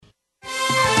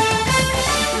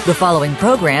The following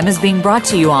program is being brought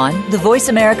to you on the Voice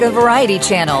America Variety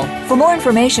Channel. For more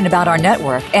information about our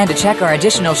network and to check our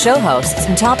additional show hosts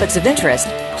and topics of interest,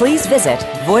 please visit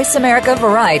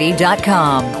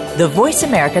voiceamericavariety.com. The Voice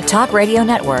America Talk Radio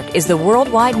Network is the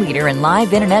worldwide leader in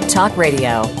live Internet talk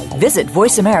radio. Visit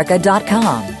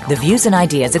voiceamerica.com. The views and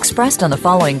ideas expressed on the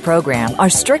following program are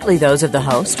strictly those of the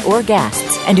host or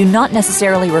guests and do not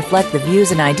necessarily reflect the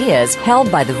views and ideas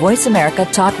held by the Voice America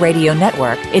Talk Radio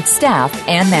Network, its staff,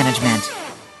 and management.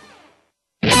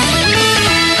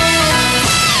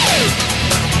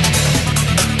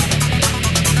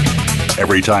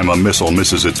 Every time a missile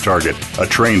misses its target, a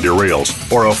train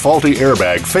derails, or a faulty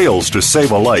airbag fails to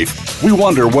save a life, we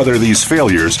wonder whether these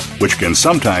failures, which can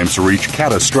sometimes reach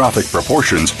catastrophic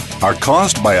proportions, are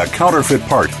caused by a counterfeit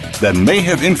part that may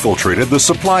have infiltrated the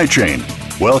supply chain.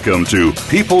 Welcome to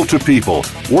People,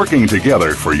 working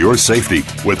together for your safety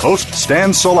with host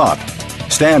Stan Salot.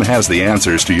 Stan has the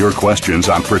answers to your questions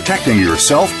on protecting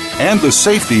yourself and the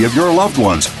safety of your loved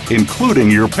ones,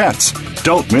 including your pets.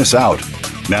 Don't miss out.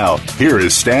 Now, here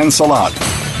is Stan Salot.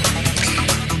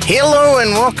 Hello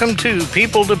and welcome to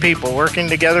People, working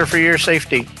together for your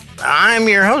safety. I'm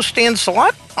your host, Stan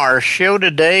Salot. Our show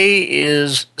today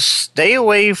is Stay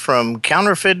Away from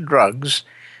Counterfeit Drugs.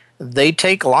 They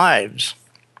Take Lives.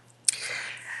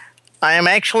 I am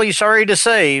actually sorry to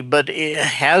say, but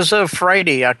as of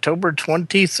Friday, October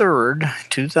 23rd,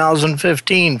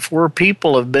 2015, 4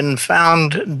 people have been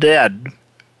found dead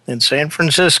in San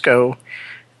Francisco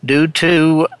due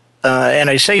to, and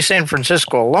I say San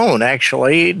Francisco alone,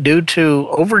 actually, due to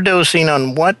overdosing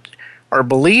on what are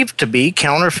believed to be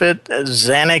counterfeit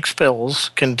Xanax pills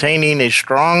containing a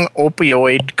strong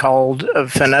opioid called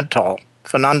fentanyl.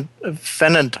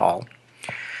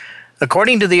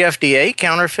 According to the FDA,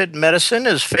 counterfeit medicine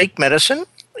is fake medicine.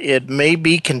 It may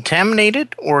be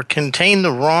contaminated or contain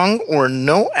the wrong or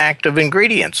no active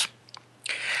ingredients.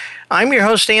 I'm your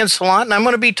host, Stan Salot, and I'm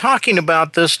going to be talking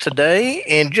about this today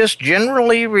and just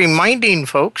generally reminding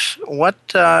folks what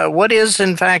is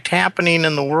in fact happening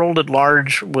in the world at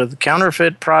large with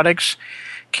counterfeit products,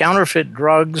 counterfeit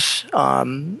drugs,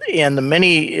 and the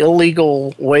many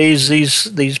illegal ways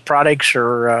these products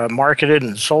are marketed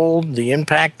and sold, the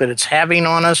impact that it's having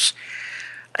on us,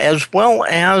 as well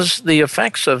as the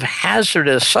effects of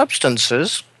hazardous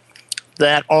substances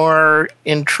that are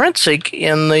intrinsic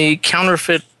in the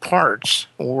counterfeit parts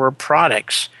or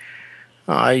products.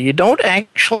 You don't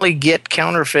actually get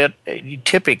counterfeit.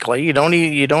 Typically, you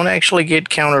don't actually get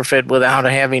counterfeit without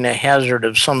having a hazard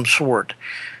of some sort.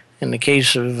 In the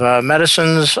case of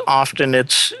medicines, often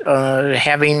it's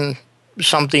having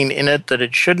something in it that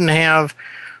it shouldn't have,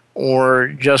 or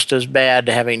just as bad,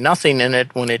 having nothing in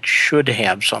it when it should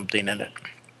have something in it.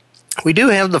 We do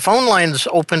have the phone lines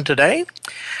open today.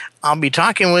 I'll be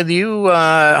talking with you.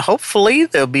 Hopefully,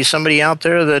 there'll be somebody out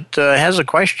there that has a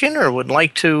question or would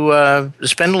like to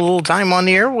spend a little time on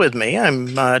the air with me.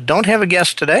 I don't have a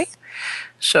guest today.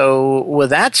 So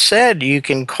with that said, you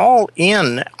can call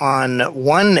in on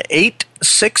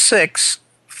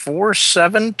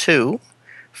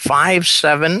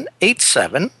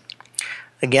 1-866-472-5787.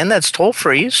 Again, that's toll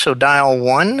free, so dial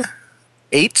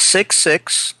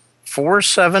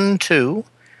 1-866-472-5787.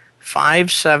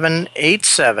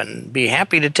 5787. Be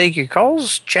happy to take your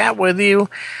calls, chat with you,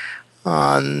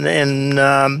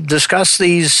 and discuss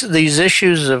these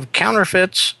issues of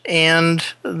counterfeits and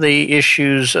the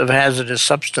issues of hazardous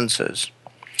substances.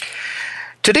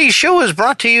 Today's show is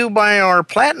brought to you by our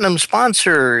platinum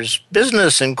sponsors,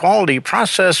 Business and Quality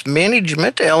Process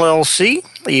Management, LLC.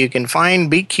 You can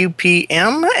find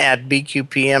BQPM at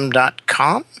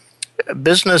bqpm.com.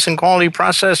 Business and Quality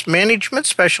Process Management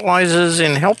specializes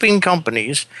in helping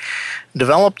companies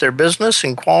develop their business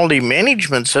and quality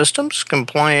management systems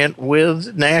compliant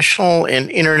with national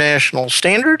and international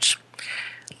standards.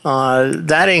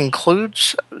 That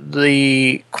includes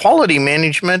the quality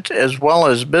management as well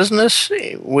as business,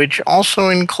 which also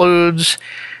includes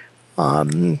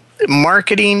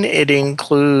marketing. It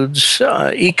includes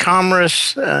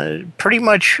e-commerce, pretty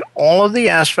much all of the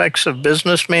aspects of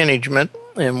business management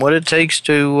and what it takes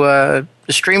to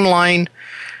streamline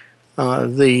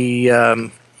the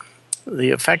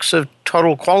effects of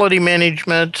total quality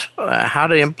management, how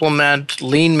to implement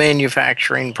lean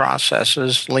manufacturing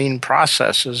processes, lean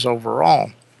processes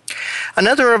overall.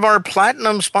 Another of our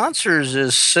platinum sponsors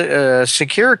is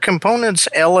Secure Components,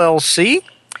 LLC.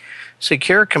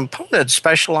 Secure Components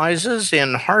specializes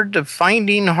in hard to find,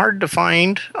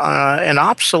 and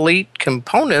obsolete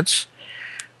components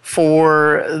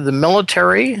for the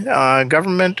military,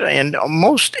 government, and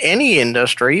most any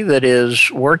industry that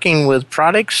is working with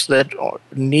products that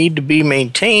need to be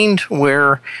maintained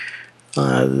where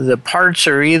the parts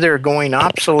are either going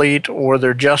obsolete or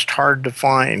they're just hard to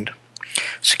find.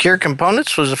 Secure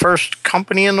Components was the first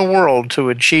company in the world to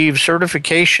achieve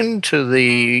certification to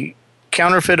the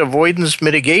Counterfeit Avoidance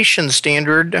Mitigation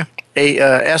Standard,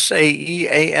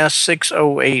 SAE-AS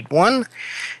 6081,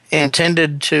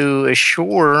 intended to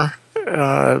assure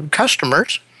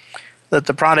customers that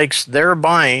the products they're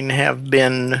buying have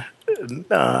been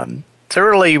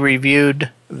thoroughly reviewed,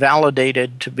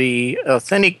 validated to be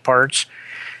authentic parts,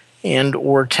 and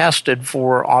or tested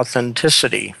for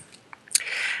authenticity.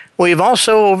 We've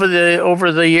also,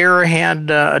 over the year, had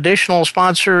additional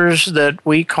sponsors that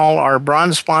we call our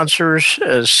bronze sponsors.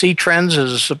 C-Trends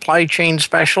is a supply chain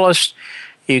specialist.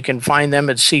 You can find them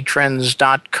at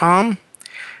ctrends.com.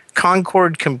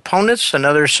 Concord Components,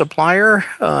 another supplier,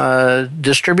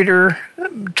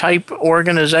 distributor-type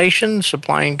organization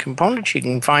supplying components. You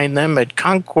can find them at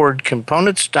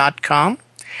concordcomponents.com.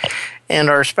 And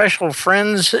our special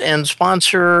friends and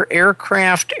sponsor,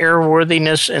 Aircraft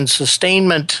Airworthiness and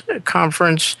Sustainment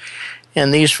Conference.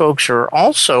 And these folks are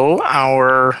also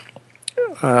our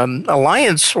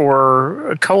alliance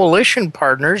or coalition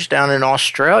partners down in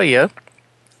Australia.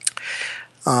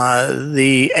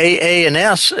 The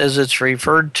AA&S, as it's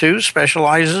referred to,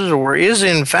 specializes or is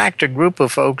in fact a group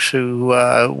of folks who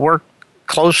work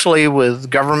closely with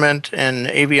government and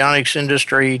avionics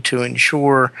industry to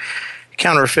ensure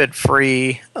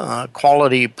counterfeit-free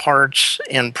quality parts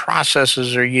and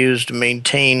processes are used to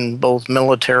maintain both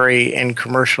military and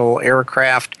commercial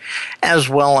aircraft, as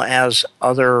well as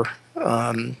other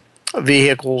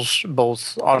vehicles,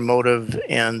 both automotive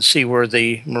and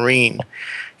seaworthy marine.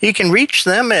 You can reach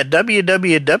them at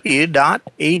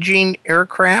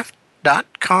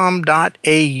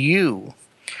www.agingaircraft.com.au.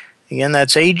 Again,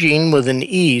 that's Aging with an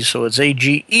E, so it's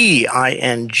AGEING,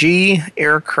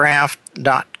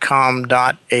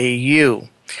 aircraft.com.au.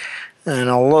 And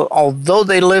although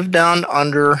they live down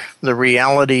under, the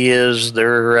reality is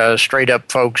they're straight-up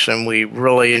folks, and we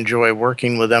really enjoy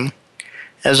working with them.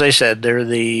 As I said, they're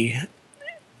the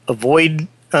Avoid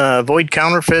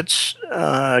Counterfeits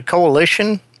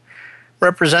Coalition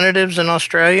representatives in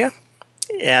Australia,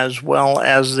 as well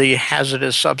as the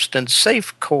Hazardous Substance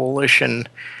Safe Coalition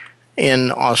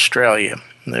in Australia.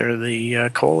 They're the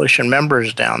coalition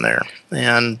members down there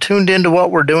and tuned into what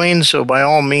we're doing, so by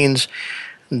all means,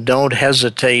 don't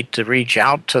hesitate to reach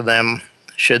out to them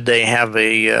should you have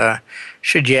a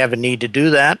need to do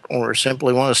that, or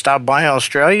simply want to stop by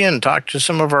Australia and talk to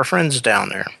some of our friends down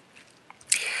there.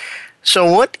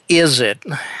 So what is it?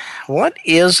 What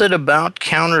is it about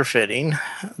counterfeiting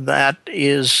that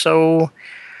is so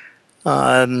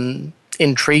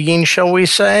intriguing, shall we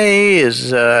say, is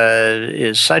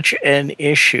such an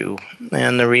issue?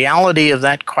 And the reality of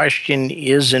that question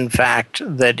is, in fact,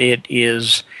 that it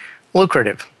is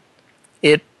lucrative.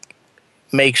 It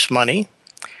makes money.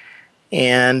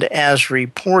 And as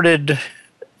reported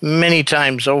many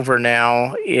times over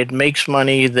now, it makes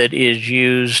money that is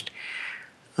used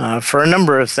for a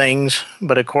number of things,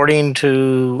 but according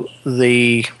to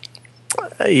the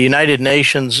United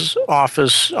Nations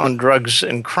Office on Drugs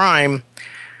and Crime,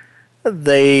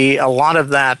 a lot of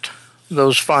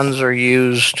those funds are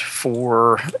used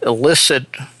for illicit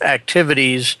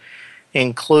activities,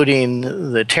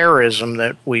 including the terrorism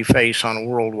that we face on a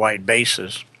worldwide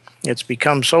basis. It's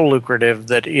become so lucrative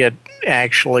that it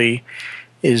actually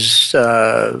is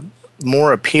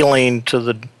more appealing to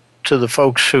the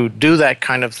folks who do that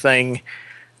kind of thing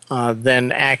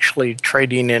than actually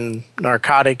trading in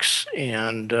narcotics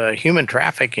and human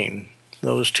trafficking,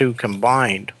 those two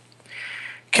combined.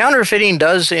 Counterfeiting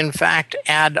does, in fact,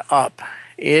 add up.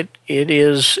 It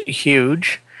is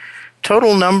huge.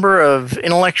 Total number of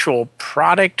intellectual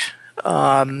product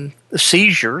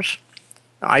seizures,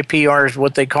 IPRs,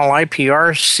 what they call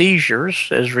IPR seizures,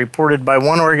 as reported by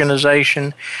one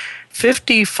organization,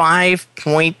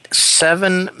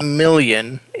 55.7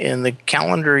 million in the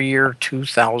calendar year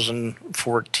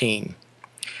 2014.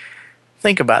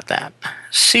 Think about that.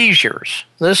 Seizures.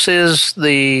 This is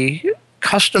the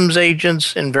customs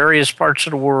agents in various parts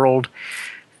of the world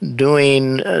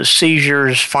doing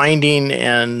seizures, finding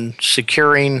and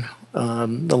securing,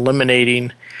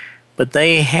 eliminating. But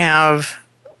they have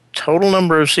total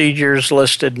number of seizures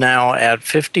listed now at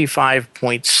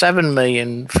 55.7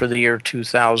 million for the year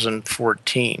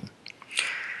 2014.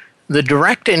 The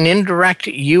direct and indirect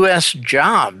U.S.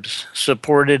 jobs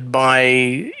supported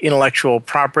by intellectual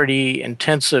property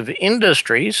intensive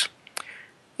industries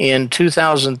in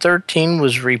 2013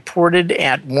 was reported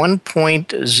at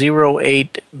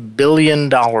 $1.08 billion.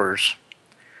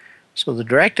 So the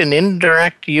direct and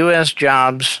indirect U.S.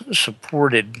 jobs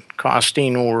supported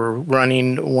costing or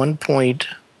running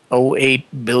 $1.08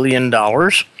 billion.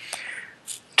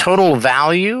 Total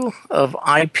value of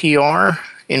IPR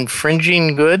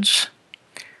infringing goods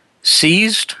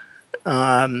seized,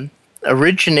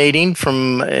 originating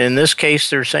from, in this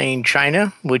case they're saying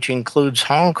China, which includes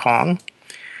Hong Kong,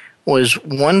 was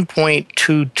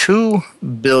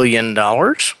 $1.22 billion.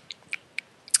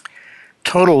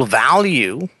 Total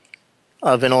value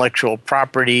of intellectual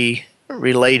property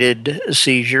related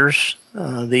seizures,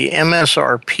 the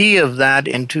MSRP of that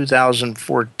in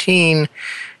 2014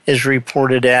 is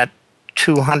reported at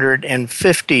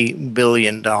 $250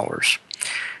 billion.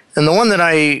 And the one that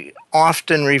I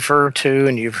often refer to,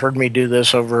 and you've heard me do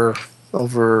this over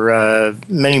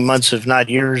many months, if not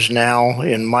years now,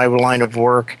 in my line of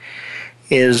work,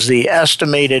 is the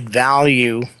estimated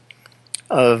value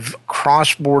of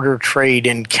cross-border trade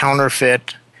in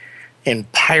counterfeit and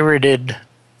pirated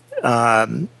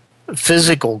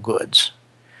physical goods.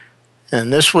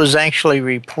 And this was actually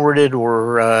reported,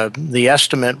 or the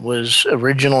estimate was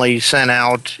originally sent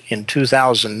out in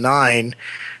 2009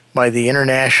 by the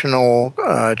International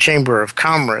Chamber of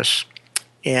Commerce,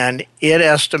 and it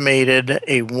estimated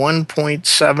a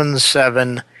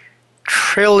 $1.77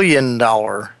 trillion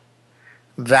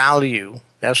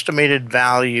estimated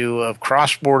value of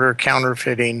cross-border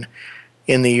counterfeiting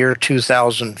in the year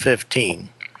 2015.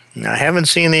 Now, I haven't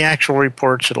seen the actual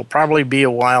reports. It'll probably be a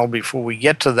while before we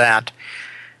get to that,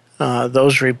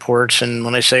 those reports, and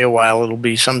when I say a while, it'll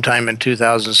be sometime in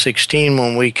 2016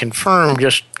 when we confirm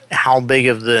just how big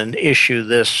of an issue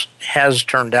this has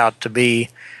turned out to be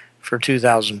for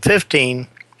 2015.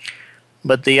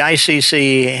 But the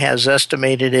ICC has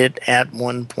estimated it at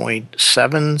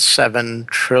 $1.77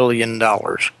 trillion.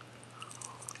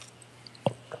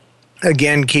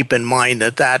 Again, keep in mind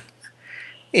that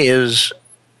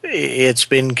it's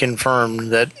been confirmed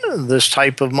that this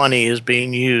type of money is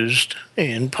being used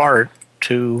in part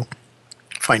to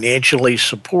financially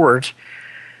support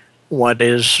what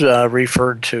is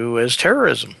referred to as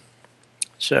terrorism.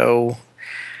 So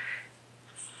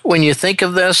when you think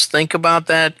of this, think about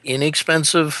that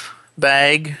inexpensive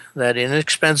bag, that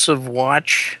inexpensive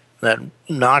watch, that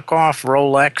knockoff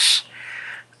Rolex,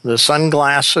 the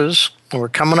sunglasses. We're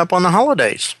coming up on the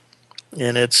holidays,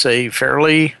 and it's a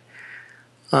fairly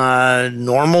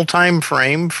normal time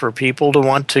frame for people to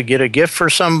want to get a gift for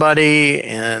somebody,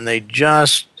 and they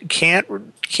just can't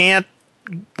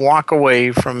walk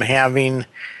away from having,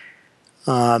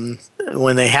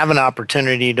 when they have an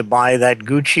opportunity to buy that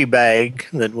Gucci bag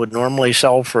that would normally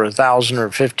sell for $1,000 or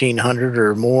 $1,500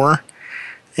 or more,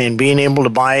 and being able to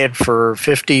buy it for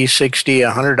 $50,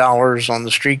 $60, $100 on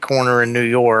the street corner in New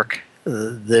York,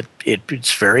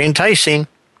 it's very enticing.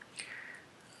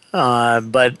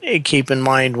 But keep in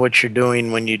mind what you're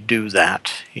doing when you do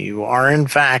that. You are in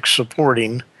fact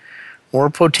supporting, or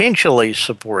potentially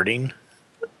supporting,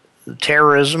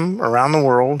 terrorism around the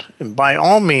world. And by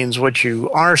all means, what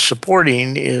you are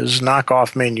supporting is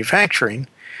knockoff manufacturing,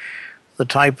 the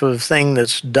type of thing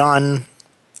that's done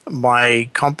by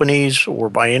companies or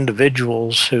by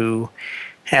individuals who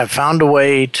have found a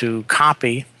way to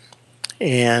copy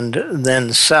and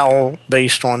then sell,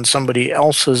 based on somebody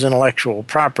else's intellectual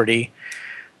property,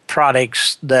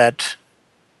 products that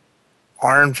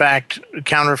are in fact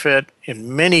counterfeit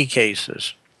in many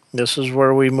cases. This is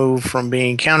where we move from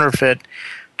being counterfeit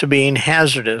to being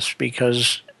hazardous,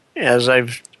 because, as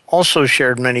I've also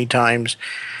shared many times,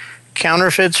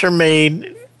 counterfeits are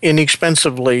made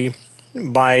inexpensively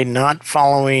by not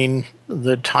following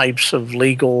the types of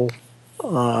legal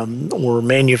or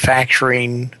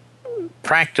manufacturing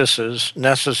practices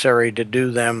necessary to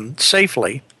do them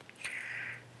safely.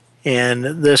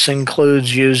 And this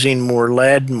includes using more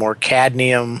lead, more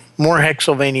cadmium, more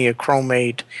hexylvania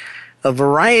chromate, a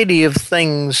variety of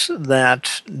things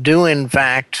that do in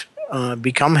fact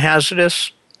become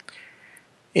hazardous.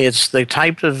 It's the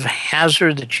type of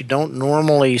hazard that you don't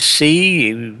normally see.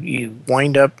 You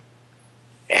wind up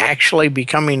actually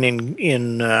becoming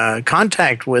in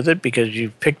contact with it because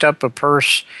you've picked up a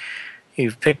purse,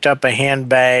 you've picked up a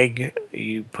handbag,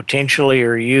 you potentially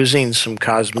are using some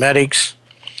cosmetics,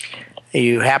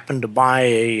 you happen to buy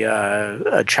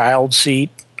a child seat,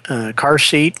 car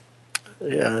seat.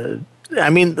 I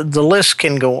mean, the list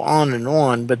can go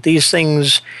on, but these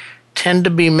things tend to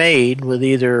be made with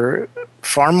either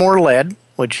far more lead,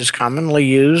 which is commonly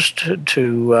used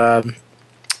to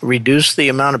reduce the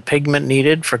amount of pigment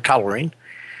needed for coloring,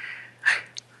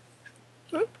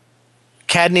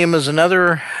 Cadmium is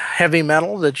another heavy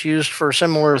metal that's used for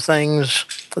similar things.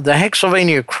 The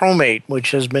hexylvania chromate,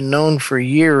 which has been known for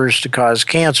years to cause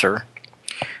cancer.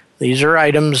 These are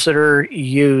items that are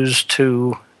used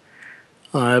to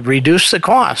reduce the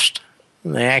cost.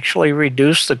 They actually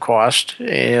reduce the cost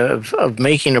of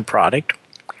making a product,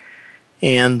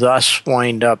 and thus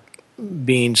wind up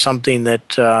being something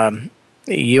that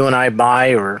you and I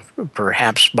buy, or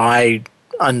perhaps buy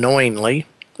unknowingly,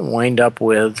 wind up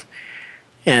with.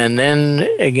 And then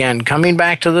again, coming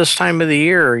back to this time of the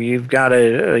year, you've got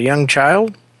a young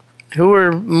child who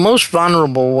are most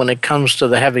vulnerable when it comes to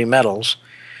the heavy metals.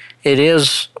 It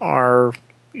is our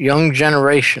young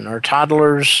generation, our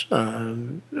toddlers,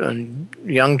 and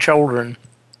young children,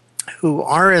 who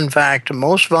are in fact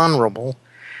most vulnerable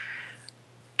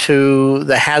to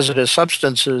the hazardous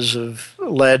substances of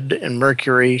lead and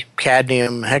mercury,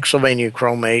 cadmium, hexylvania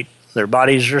chromate. Their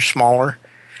bodies are smaller.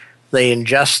 They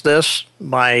ingest this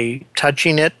by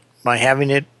touching it, by having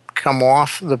it come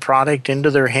off the product into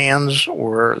their hands,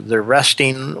 or they're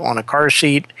resting on a car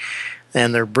seat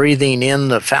and they're breathing in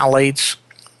the phthalates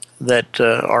that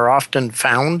are often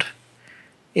found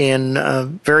in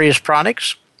various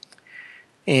products.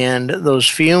 And those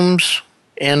fumes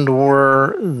and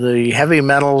or the heavy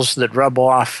metals that rub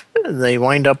off, they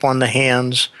wind up on the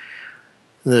hands.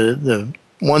 The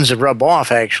ones that rub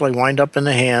off actually wind up on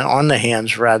the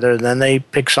hands rather. Then they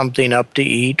pick something up to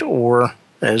eat, or,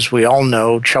 as we all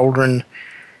know, children,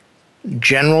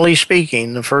 generally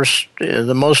speaking,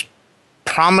 the most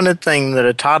prominent thing that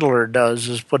a toddler does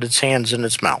is put its hands in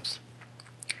its mouth.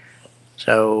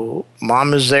 So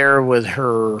mom is there with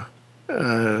her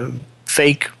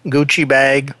fake Gucci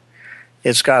bag.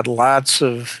 It's got lots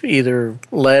of either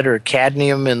lead or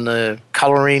cadmium in the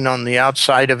coloring on the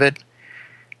outside of it,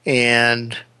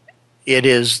 and it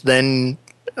is then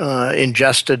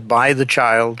ingested by the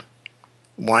child,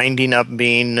 winding up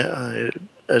being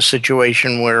a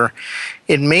situation where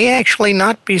it may actually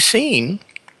not be seen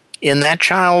in that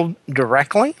child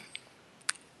directly.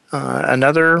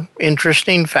 Another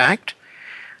interesting fact,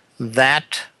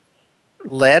 that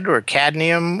lead or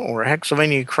cadmium or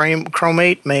hexylvania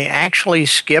chromate may actually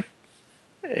skip.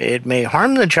 It may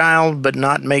harm the child but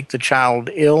not make the child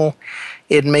ill.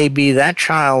 It may be that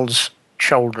child's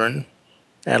children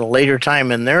at a later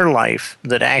time in their life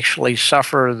that actually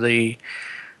suffer the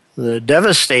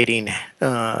devastating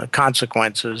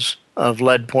consequences of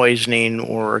lead poisoning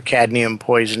or cadmium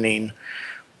poisoning,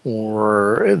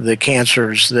 or the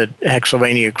cancers that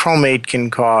hexylvania chromate can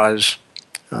cause,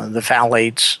 the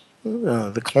phthalates,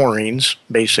 the chlorines,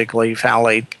 basically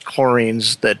phthalate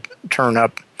chlorines that turn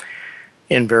up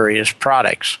in various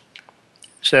products.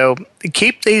 So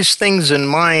keep these things in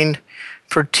mind,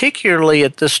 particularly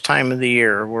at this time of the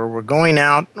year where we're going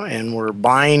out and we're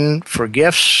buying for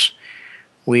gifts.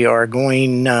 We are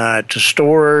going to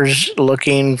stores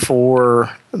looking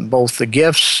for both the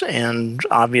gifts and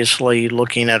obviously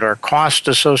looking at our cost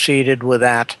associated with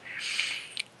that.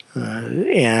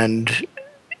 And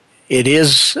it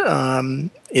is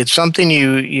it's something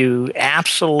you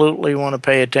absolutely want to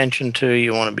pay attention to.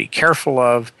 You want to be careful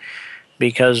of,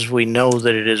 because we know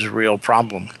that it is a real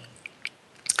problem.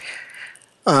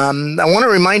 I want to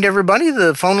remind everybody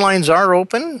the phone lines are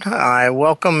open. I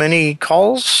welcome any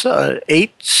calls.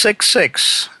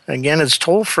 866. Again, it's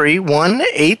toll free.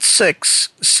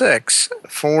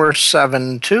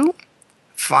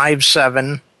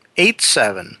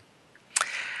 1-866-472-5787.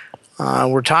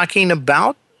 We're talking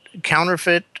about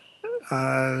counterfeit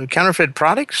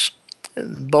products,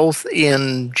 both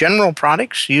in general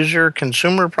products,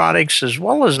 consumer products, as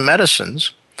well as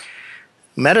medicines.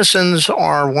 Medicines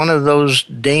are one of those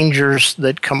dangers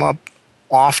that come up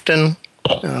often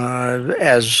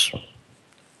as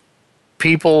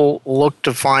people look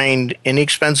to find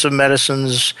inexpensive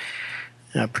medicines,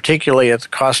 particularly at the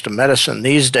cost of medicine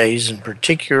these days, and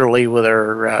particularly with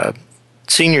our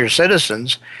senior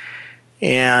citizens.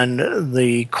 And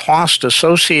the cost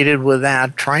associated with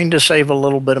that, trying to save a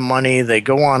little bit of money, they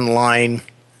go online,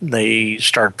 they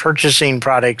start purchasing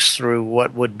products through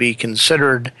what would be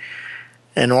considered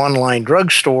an online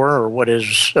drugstore, or what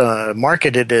is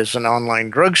marketed as an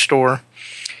online drugstore.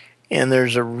 And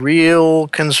there's a real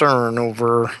concern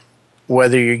over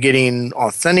whether you're getting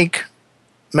authentic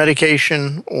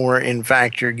medication or, in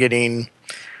fact, you're getting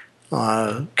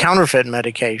counterfeit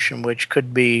medication, which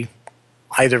could be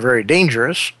either very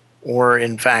dangerous or,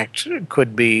 in fact,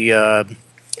 could be a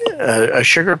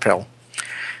sugar pill.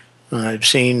 I've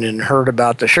seen and heard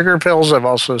about the sugar pills. I've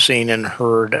also seen and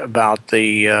heard about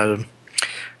the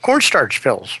cornstarch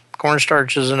pills.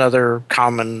 Cornstarch is another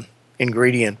common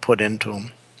ingredient put into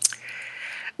them.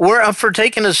 We're up for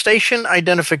taking a station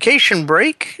identification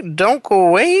break. Don't go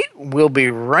away. We'll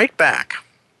be right back.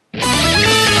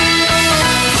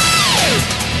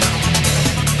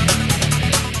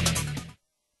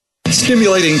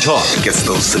 Stimulating talk. It gets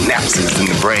those synapses in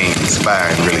the brain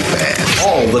firing really fast.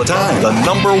 All the time. The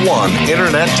number one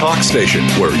internet talk station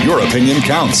where your opinion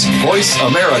counts.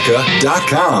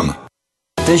 VoiceAmerica.com.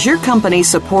 Does your company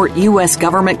support U.S.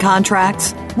 government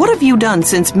contracts? What have you done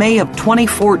since May of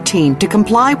 2014 to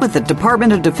comply with the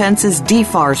Department of Defense's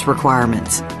DFARS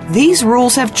requirements? These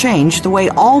rules have changed the way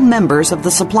all members of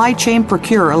the supply chain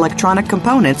procure electronic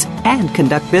components and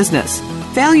conduct business.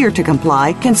 Failure to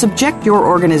comply can subject your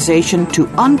organization to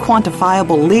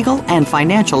unquantifiable legal and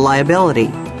financial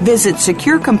liability. Visit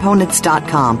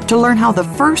SecureComponents.com to learn how the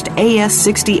first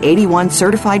AS6081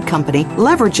 certified company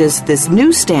leverages this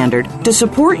new standard to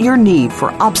support your need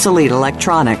for obsolete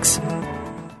electronics.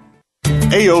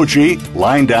 AOG,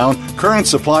 line down, current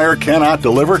supplier cannot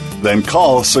deliver? Then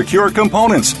call Secure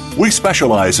Components. We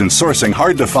specialize in sourcing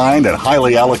hard-to-find and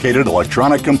highly allocated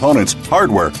electronic components,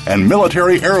 hardware, and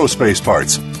military aerospace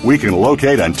parts. We can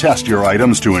locate and test your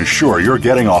items to ensure you're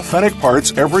getting authentic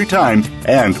parts every time,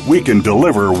 and we can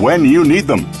deliver when you need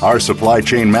them. Our supply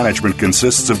chain management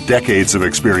consists of decades of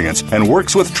experience and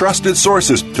works with trusted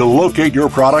sources to locate your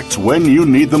products when you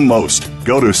need them most.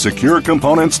 Go to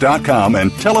SecureComponents.com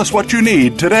and tell us what you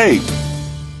need today.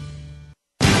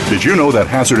 Did you know that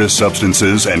hazardous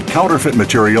substances and counterfeit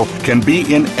material can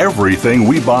be in everything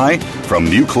we buy? From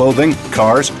new clothing,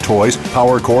 cars, toys,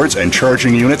 power cords, and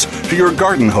charging units to your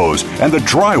garden hose and the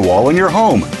drywall in your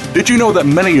home. Did you know that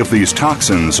many of these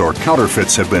toxins or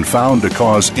counterfeits have been found to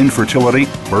cause infertility,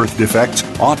 birth defects,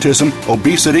 autism,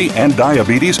 obesity, and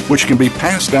diabetes, which can be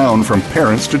passed down from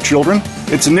parents to children?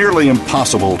 It's nearly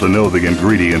impossible to know the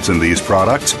ingredients in these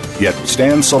products, yet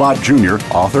Stan Salot Jr.,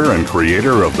 author and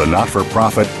creator of the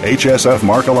not-for-profit HSF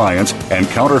Mark Alliance and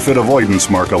Counterfeit Avoidance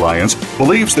Mark Alliance,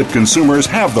 believes that consumers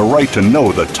have the right to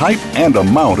know the type and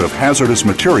amount of hazardous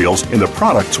materials in the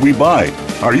products we buy.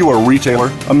 Are you a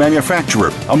retailer, a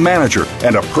manufacturer, a manager,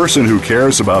 and a person who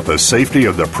cares about the safety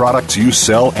of the products you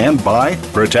sell and buy?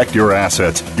 Protect your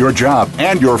assets, your job,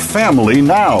 and your family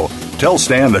now. Tell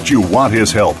Stan that you want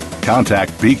his help.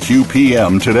 Contact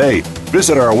BQPM today.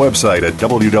 Visit our website at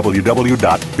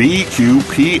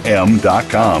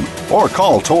www.bqpm.com or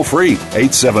call toll-free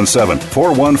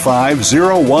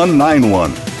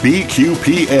 877-415-0191.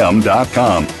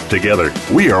 bqpm.com. Together,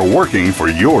 we are working for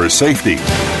your safety.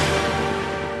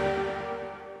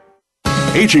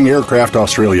 Aging Aircraft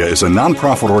Australia is a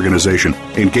non-profit organization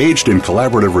engaged in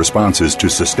collaborative responses to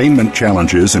sustainment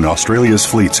challenges in Australia's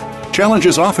fleets.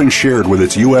 Challenges often shared with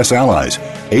its U.S. allies.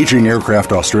 Aging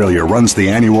Aircraft Australia runs the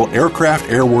annual Aircraft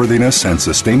Airworthiness and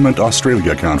Sustainment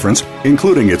Australia Conference,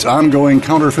 including its ongoing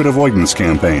counterfeit avoidance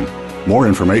campaign. More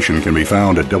information can be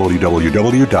found at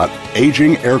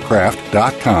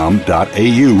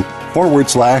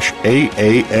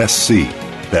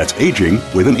www.agingaircraft.com.au/AASC. That's aging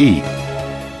with an E.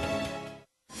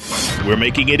 We're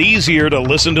making it easier to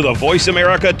listen to the Voice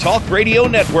America Talk Radio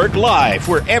Network live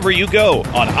wherever you go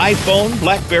on iPhone,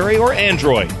 BlackBerry, or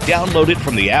Android. Download it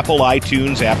from the Apple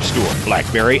iTunes App Store,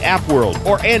 BlackBerry App World,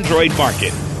 or Android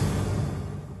Market.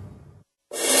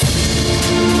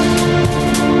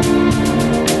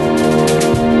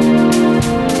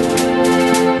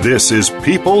 This is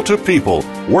People to People,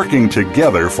 working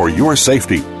together for your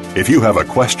safety. If you have a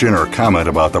question or comment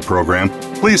about the program,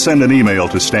 please send an email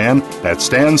to Stan at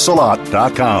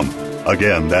stansalot.com.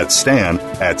 Again, that's Stan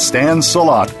at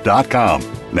stansalot.com.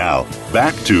 Now,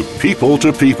 back to People,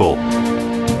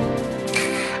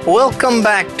 Welcome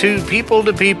back to People,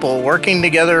 working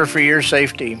together for your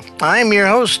safety. I'm your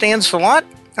host, Stan Salot.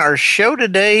 Our show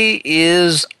today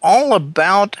is all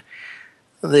about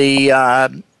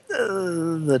the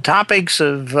topics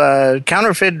of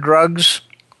counterfeit drugs.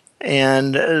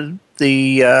 And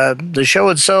the show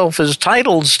itself is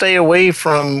titled "Stay Away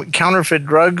from Counterfeit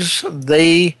Drugs.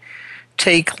 They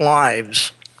Take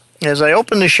Lives." As I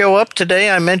open the show up today,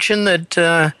 I mentioned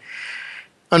that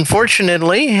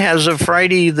unfortunately, as of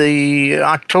Friday, the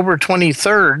October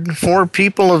 23rd, 4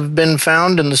 people have been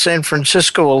found in the San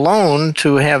Francisco alone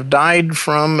to have died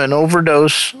from an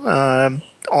overdose on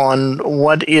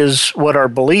what are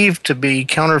believed to be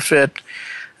counterfeit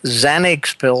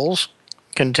Xanax pills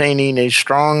containing a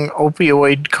strong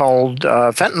opioid called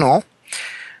fentanyl.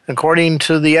 According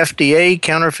to the FDA,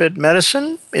 counterfeit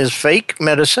medicine is fake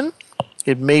medicine.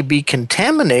 It may be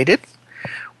contaminated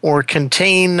or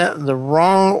contain the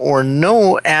wrong or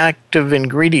no active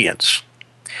ingredients.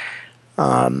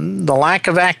 The lack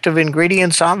of active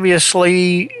ingredients,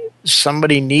 obviously,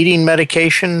 somebody needing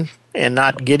medication and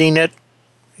not getting it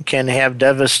can have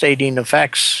devastating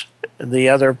effects. The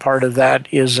other part of that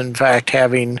is, in fact,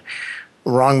 having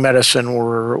wrong medicine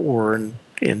or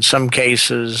in some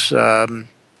cases,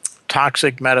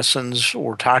 toxic medicines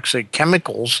or toxic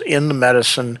chemicals in the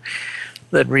medicine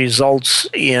that results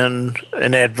in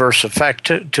an adverse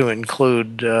effect to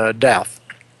include death.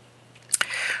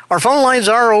 Our phone lines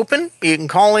are open. You can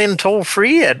call in toll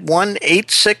free at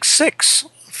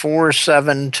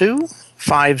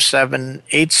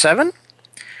 1-866-472-5787.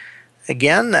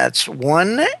 Again, that's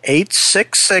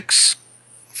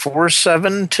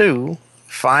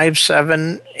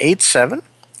 1-866-472-5787.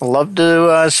 I'd love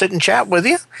to sit and chat with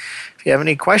you. If you have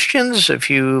any questions, if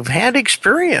you've had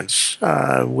experience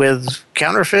with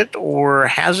counterfeit or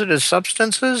hazardous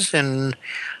substances in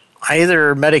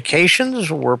either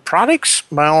medications or products,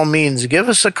 by all means, give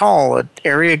us a call at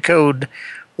area code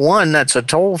 1, that's a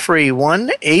toll-free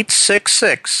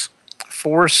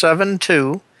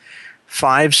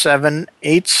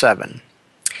 1-866-472-5787.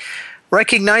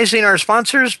 Recognizing our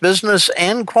sponsors, Business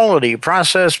and Quality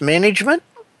Process Management.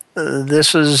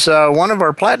 This is one of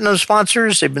our platinum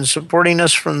sponsors. They've been supporting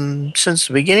us since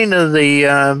the beginning of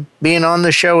the being on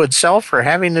the show itself or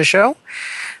having the show.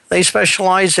 They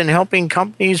specialize in helping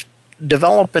companies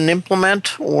develop and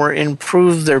implement or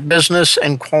improve their business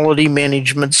and quality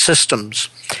management systems.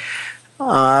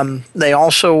 They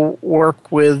also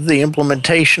work with the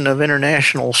implementation of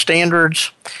international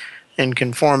standards and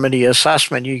conformity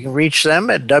assessment. You can reach them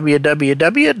at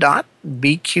www.bqpm.com.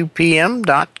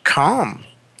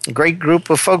 A great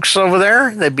group of folks over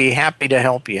there. They'd be happy to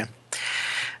help you.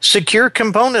 Secure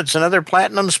Components, another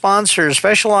platinum sponsor,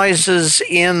 specializes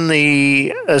in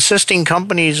the assisting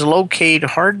companies locate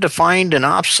hard-to-find and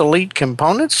obsolete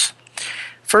components.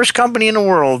 First company in the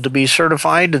world to be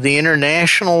certified to the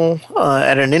international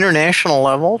at an international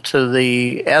level to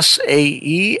the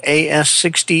SAE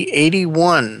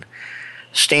AS6081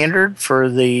 standard for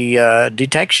the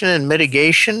detection and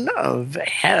mitigation of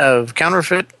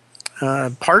counterfeit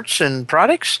parts and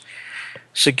products.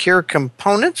 Secure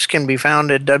Components can be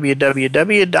found at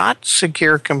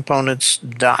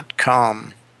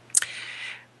www.securecomponents.com.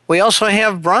 We also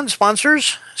have bronze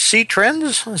sponsors,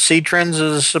 C-Trends. C-Trends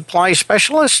is a supply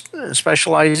specialist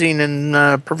specializing in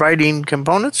providing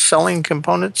components, selling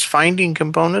components, finding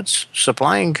components,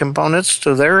 supplying components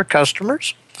to their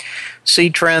customers.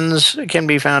 C-Trends can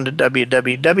be found at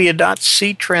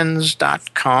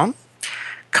www.ctrends.com.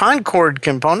 Concord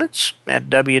Components at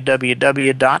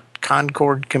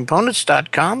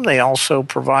www.concordcomponents.com. They also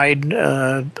provide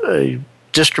a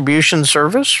distribution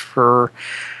service for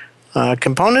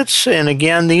components. And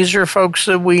again, these are folks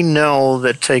that we know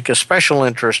that take a special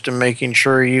interest in making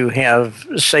sure you have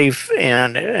safe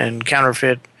and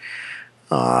counterfeit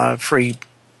free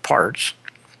parts.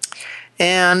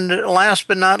 And last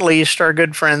but not least, our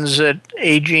good friends at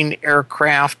Aging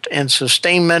Aircraft and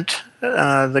Sustainment,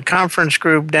 the conference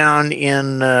group down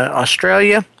in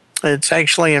Australia. It's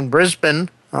actually in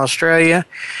Brisbane, Australia.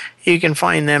 You can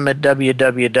find them at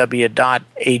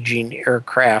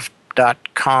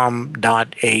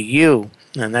www.agingaircraft.com.au.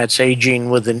 And that's aging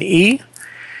with an E,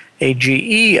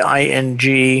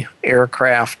 AGEING,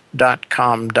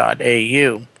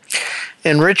 aircraft.com.au.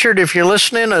 And Richard, if you're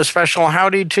listening, a special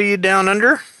howdy to you down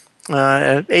under.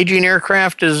 Aging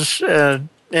Aircraft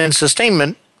and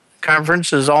Sustainment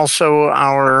Conference is also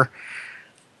our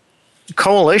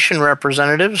coalition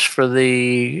representatives for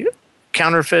the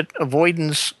counterfeit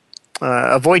avoidance,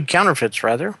 avoid counterfeits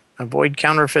rather,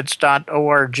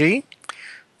 avoidcounterfeits.org.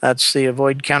 That's the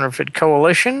Avoid Counterfeit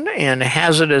Coalition, and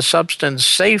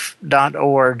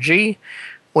hazardousSubstanceSafe.org,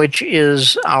 which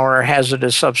is our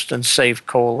Hazardous Substance Safe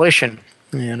Coalition.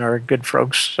 And our good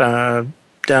folks down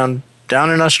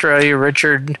in Australia,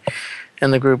 Richard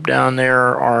and the group down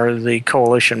there are the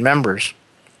coalition members,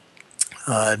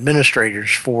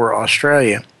 administrators for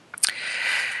Australia.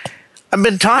 I've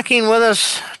been talking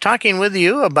with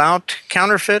you about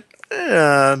counterfeit,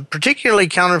 particularly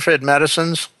counterfeit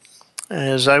medicines.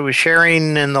 As I was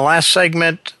sharing in the last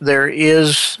segment, there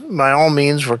is, by all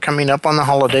means, we're coming up on the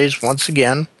holidays once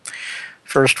again.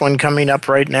 First one coming up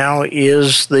right now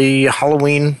is the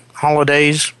Halloween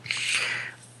holidays.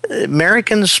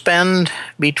 Americans spend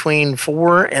between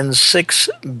 $4 and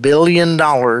 $6 billion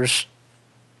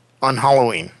on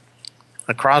Halloween.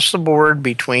 Across the board,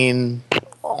 between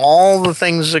all the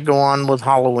things that go on with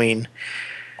Halloween,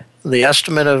 the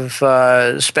estimate of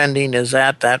spending is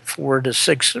at that $4 to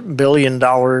 $6 billion,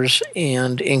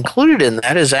 and included in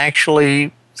that is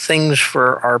actually things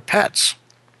for our pets.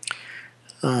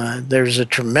 There's a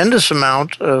tremendous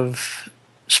amount of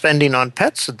spending on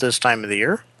pets at this time of the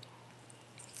year.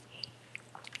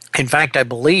 In fact, I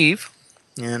believe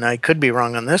and I could be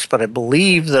wrong on this, but I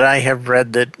believe that I have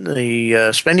read that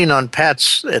the spending on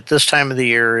pets at this time of the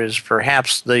year is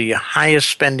perhaps the highest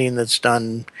spending that's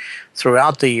done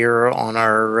throughout the year on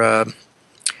our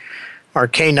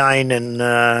canine and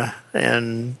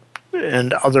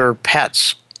other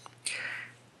pets.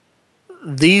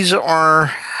 These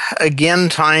are, again,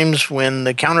 times when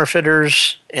the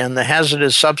counterfeiters and the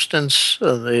hazardous substance,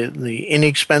 the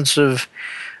inexpensive,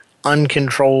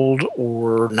 uncontrolled,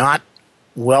 or not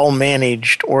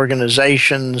well-managed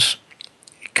organizations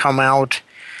come out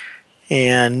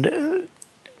and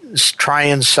try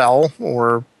and sell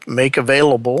or make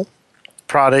available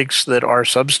products that are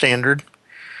substandard,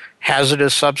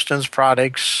 hazardous substance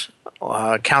products,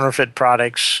 counterfeit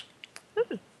products.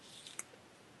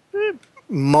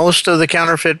 Most of the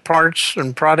counterfeit parts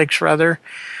and products, rather,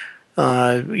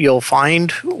 you'll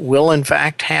find will in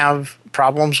fact have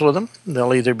problems with them.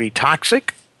 They'll either be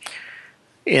toxic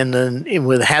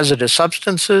with hazardous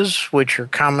substances, which are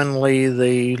commonly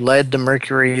the lead, the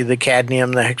mercury, the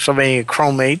cadmium, the hexylvania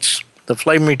chromates, the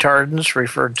flame retardants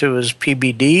referred to as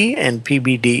PBD and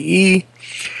PBDE,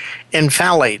 and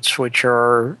phthalates, which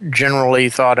are generally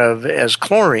thought of as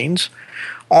chlorines.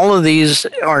 All of these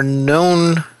are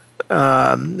known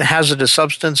hazardous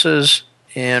substances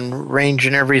and range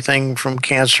in everything from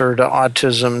cancer to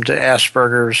autism to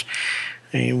Asperger's.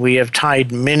 We have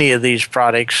tied many of these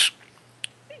products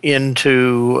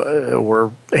into,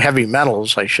 or heavy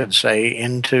metals, I should say,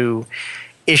 into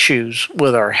issues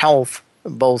with our health,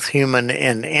 both human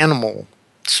and animal.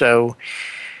 So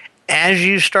as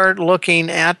you start looking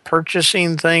at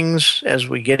purchasing things as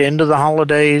we get into the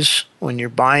holidays, when you're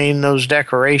buying those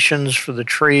decorations for the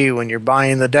tree, when you're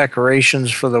buying the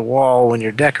decorations for the wall, when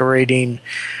you're decorating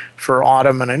for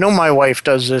autumn, and I know my wife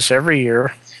does this every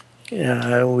year,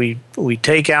 we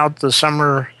take out the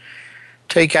summer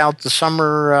things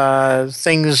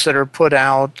that are put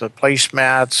out, the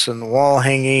placemats and the wall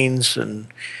hangings and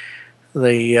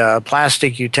the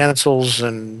plastic utensils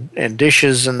and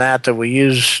dishes and that we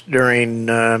use during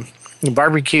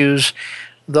barbecues.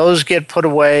 Those get put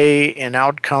away, and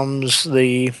out comes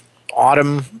the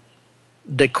autumn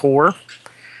decor.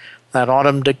 That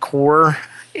autumn decor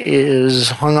is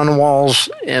hung on the walls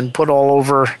and put all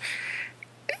over.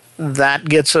 That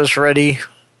gets us ready.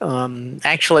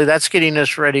 Actually, that's getting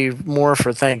us ready more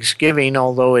for Thanksgiving,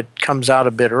 although it comes out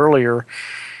a bit earlier.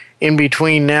 In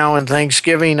between now and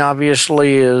Thanksgiving,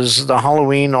 obviously, is the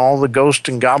Halloween, all the ghosts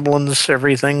and goblins,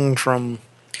 everything from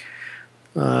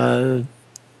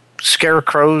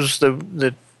scarecrows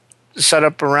that set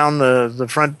up around the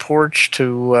front porch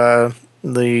to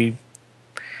the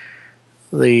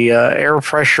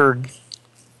air-pressured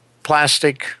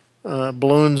plastic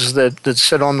balloons that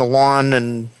sit on the lawn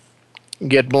and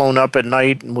get blown up at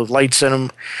night and with lights in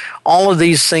them. All of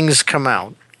these things come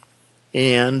out.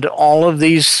 And all of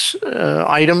these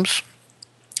items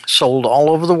sold all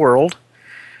over the world.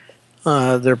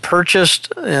 They're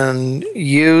purchased and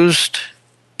used,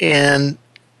 and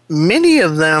many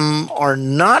of them are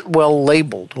not well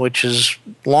labeled, which has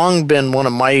long been one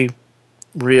of my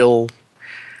real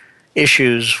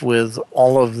issues with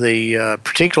all of the,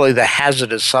 particularly the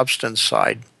hazardous substance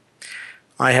side.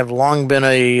 I have long been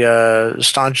a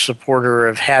staunch supporter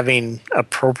of having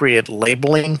appropriate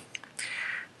labeling.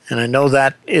 And I know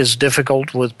that is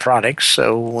difficult with products,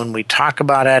 so when we talk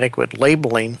about adequate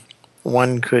labeling,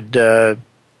 one could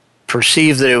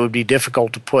perceive that it would be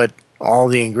difficult to put all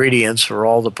the ingredients or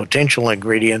all the potential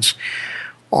ingredients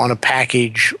on a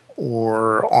package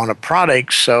or on a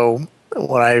product. So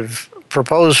what I've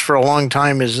proposed for a long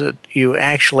time is that you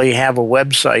actually have a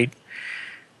website.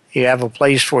 You have a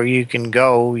place where you can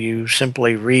go. You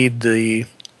simply read the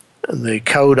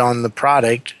code on the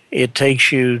product. It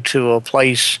takes you to a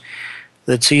place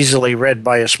that's easily read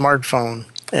by a smartphone,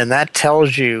 and that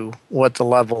tells you what the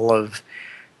level of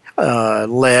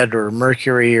lead or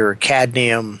mercury or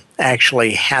cadmium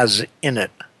actually has in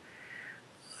it.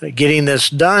 Getting this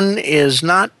done is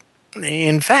not,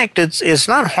 in fact, it's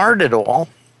not hard at all.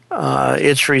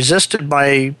 It's resisted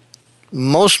by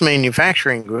most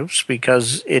manufacturing groups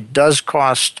because it does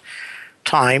cost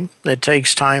time. It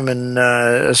takes time and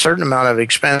a certain amount of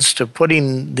expense to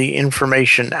putting the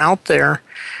information out there.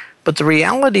 But the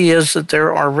reality is that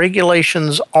there are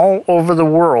regulations all over the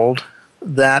world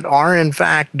that are in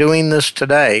fact doing this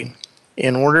today.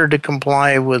 In order to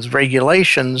comply with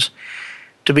regulations,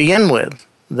 to begin with,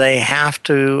 they have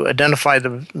to identify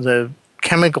the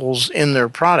chemicals in their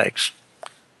products.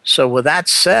 So with that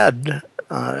said,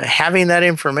 having that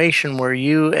information where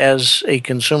you as a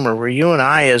consumer, where you and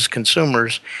I as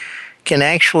consumers can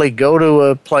actually go to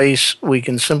a place, we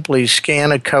can simply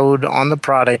scan a code on the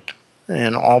product,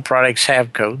 and all products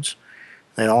have codes.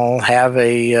 They all have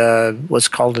a what's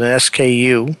called an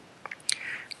SKU.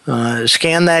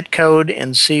 Scan that code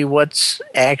and see what's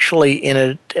actually in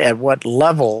it, at what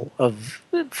level of,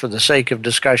 for the sake of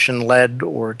discussion, lead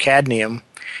or cadmium.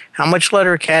 How much lead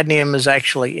or cadmium is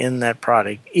actually in that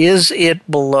product? Is it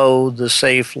below the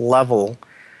safe level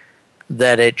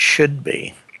that it should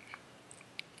be?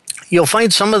 You'll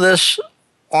find some of this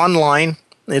online.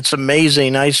 It's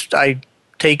amazing. I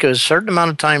take a certain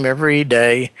amount of time every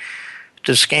day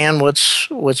to scan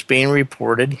what's being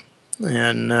reported.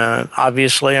 And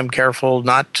obviously, I'm careful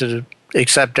not to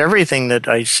accept everything that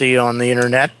I see on the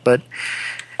internet, but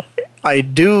I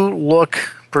do look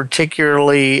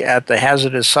particularly at the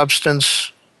hazardous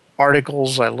substance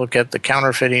articles. I look at the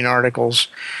counterfeiting articles.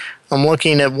 I'm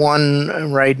looking at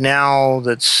one right now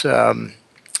that's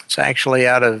it's actually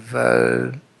out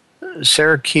of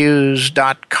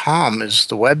Syracuse.com is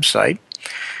the website,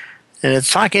 and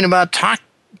it's talking about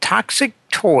toxic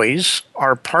toys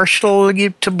are partially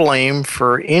to blame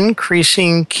for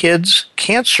increasing kids'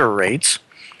 cancer rates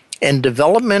and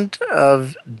development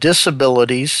of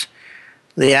disabilities.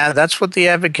 That's what the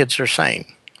advocates are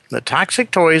saying. The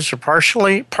toxic toys are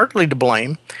partly to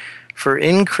blame for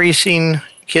increasing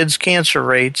kids' cancer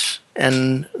rates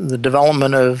and the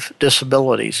development of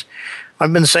disabilities.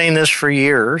 I've been saying this for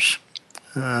years.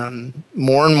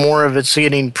 More and more of it's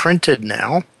getting printed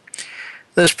now.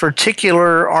 This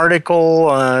particular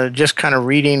article, just kind of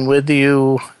reading with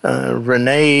you,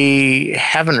 Renee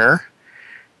Heavener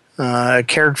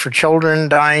cared for children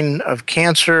dying of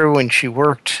cancer when she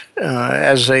worked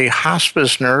as a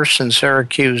hospice nurse in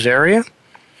Syracuse area.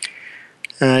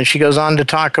 She goes on to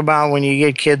talk about when you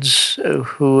get kids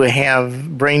who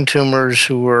have brain tumors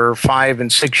who are 5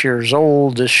 and 6 years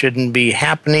old, this shouldn't be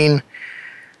happening.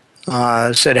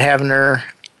 Said Heavener,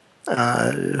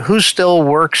 who still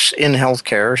works in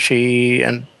healthcare. She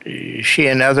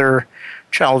and other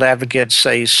child advocates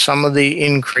say some of the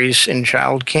increase in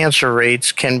child cancer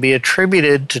rates can be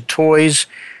attributed to toys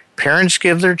parents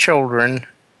give their children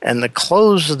and the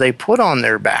clothes they put on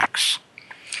their backs.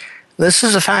 This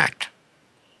is a fact.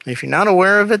 If you're not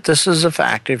aware of it, this is a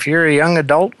fact. If you're a young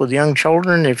adult with young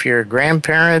children, if you're a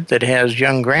grandparent that has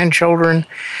young grandchildren,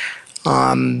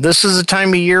 this is a time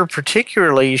of year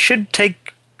particularly. You should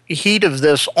take heed of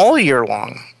this all year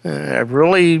long. I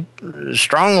really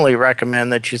strongly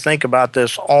recommend that you think about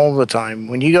this all the time.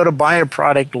 When you go to buy a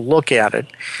product, look at it.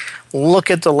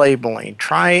 Look at the labeling.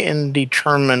 Try and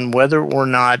determine whether or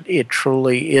not it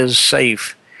truly is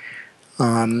safe.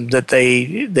 That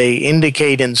they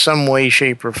indicate in some way,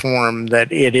 shape, or form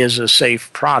that it is a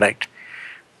safe product.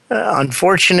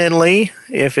 Unfortunately,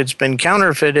 if it's been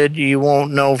counterfeited, you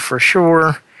won't know for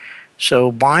sure.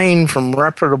 So buying from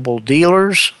reputable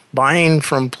dealers, buying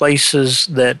from places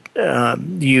that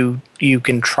you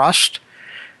can trust.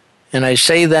 And I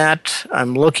say that,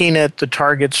 I'm looking at the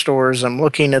Target stores, I'm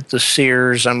looking at the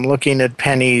Sears, I'm looking at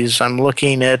Penny's, I'm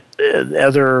looking at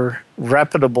other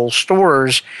reputable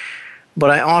stores. But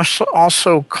I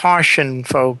also caution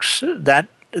folks that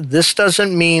this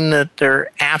doesn't mean that they're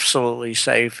absolutely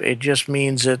safe. It just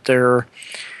means that they're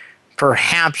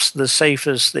perhaps the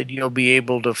safest that you'll be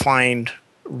able to find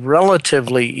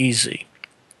relatively easy.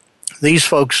 These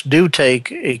folks do take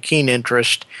a keen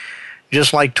interest,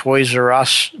 just like Toys R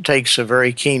Us takes a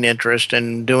very keen interest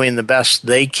in doing the best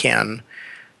they can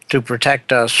to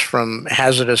protect us from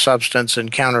hazardous substance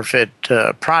and counterfeit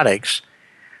products.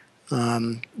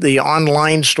 The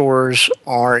online stores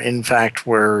are, in fact,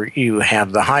 where you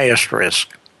have the highest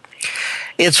risk.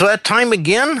 It's that time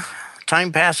again.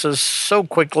 Time passes so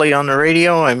quickly on the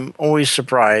radio, I'm always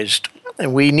surprised.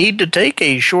 And we need to take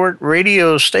a short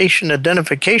radio station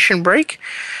identification break.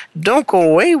 Don't go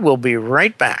away. We'll be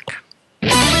right back.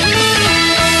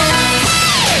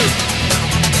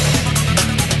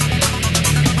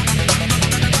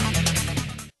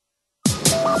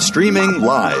 Streaming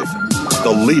live.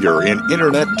 The leader in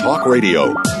Internet talk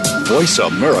radio.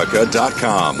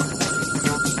 VoiceAmerica.com.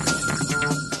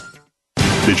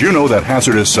 Did you know that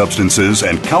hazardous substances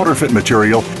and counterfeit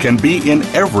material can be in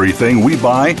everything we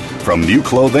buy? From new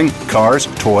clothing, cars,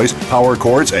 toys, power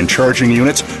cords, and charging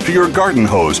units to your garden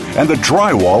hose and the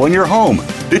drywall in your home.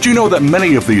 Did you know that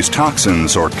many of these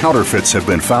toxins or counterfeits have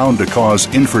been found to cause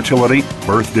infertility,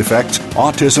 birth defects,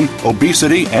 autism,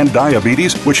 obesity, and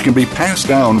diabetes, which can be passed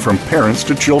down from parents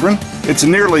to children? It's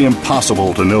nearly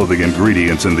impossible to know the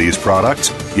ingredients in these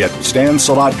products, yet Stan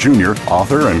Salot Jr.,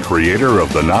 author and creator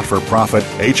of the not-for-profit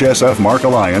HSF Mark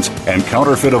Alliance and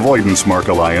Counterfeit Avoidance Mark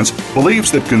Alliance,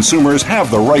 believes that consumers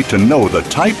have the right to know the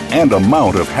type and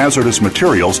amount of hazardous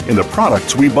materials in the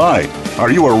products we buy.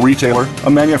 Are you a retailer, a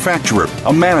manufacturer,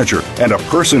 a manager, and a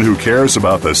person who cares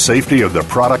about the safety of the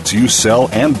products you sell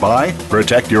and buy?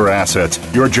 Protect your assets,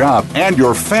 your job, and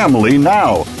your family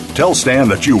now. Tell Stan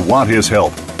that you want his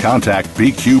help. Contact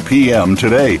BQPM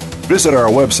today. Visit our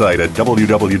website at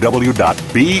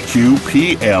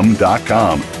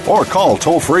www.bqpm.com or call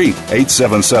toll-free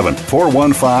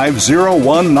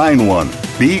 877-415-0191.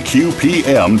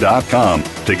 bqpm.com.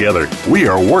 Together, we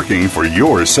are working for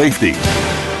your safety.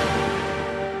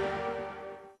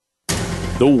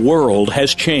 The world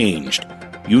has changed.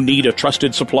 You need a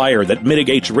trusted supplier that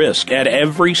mitigates risk at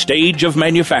every stage of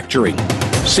manufacturing.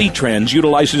 C-Trends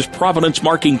utilizes provenance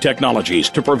marking technologies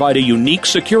to provide a unique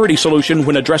security solution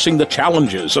when addressing the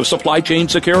challenges of supply chain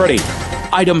security,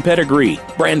 item pedigree,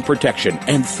 brand protection,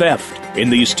 and theft. In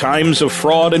these times of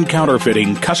fraud and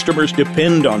counterfeiting, customers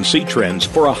depend on C-Trends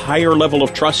for a higher level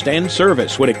of trust and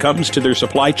service when it comes to their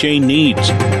supply chain needs.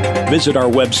 Visit our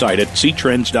website at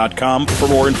ctrends.com for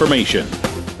more information.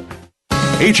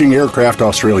 Aging Aircraft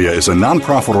Australia is a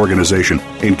non-profit organization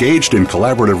engaged in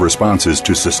collaborative responses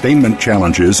to sustainment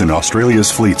challenges in Australia's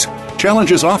fleets.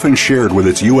 Challenges often shared with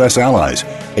its U.S. allies.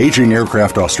 Aging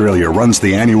Aircraft Australia runs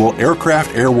the annual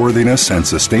Aircraft Airworthiness and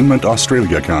Sustainment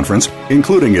Australia Conference,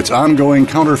 including its ongoing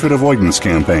counterfeit avoidance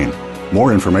campaign.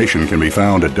 More information can be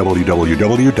found at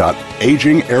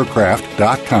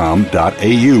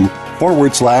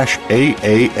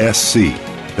www.agingaircraft.com.au/AASC.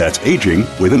 That's aging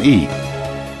with an E.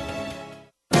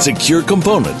 Secure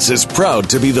Components is proud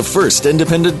to be the first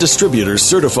independent distributor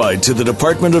certified to the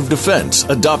Department of Defense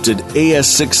adopted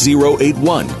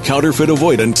AS6081 Counterfeit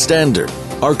Avoidance Standard.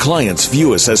 Our clients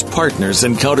view us as partners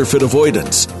in counterfeit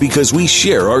avoidance because we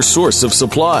share our source of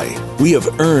supply. We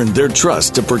have earned their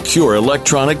trust to procure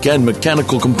electronic and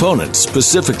mechanical components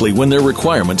specifically when their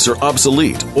requirements are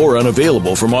obsolete or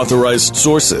unavailable from authorized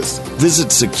sources. Visit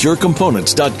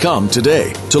securecomponents.com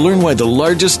today to learn why the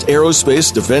largest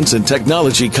aerospace, defense, and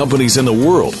technology companies in the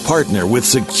world partner with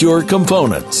Secure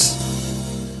Components.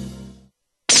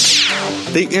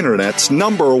 The Internet's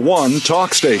 #1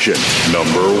 talk station.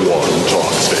 #1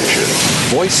 talk station.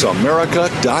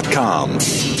 VoiceAmerica.com.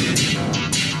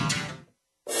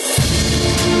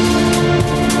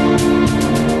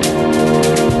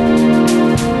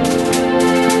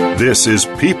 This is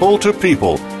People to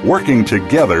People, working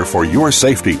together for your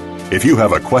safety. If you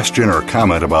have a question or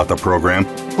comment about the program,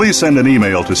 please send an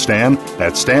email to Stan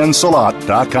at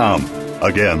stansalot.com.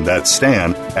 Again, that's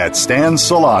Stan at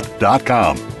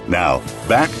stansalot.com. Now,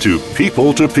 back to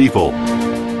People.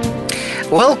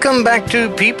 Welcome back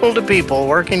to People,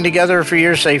 working together for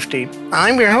your safety.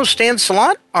 I'm your host, Stan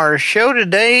Salot. Our show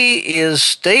today is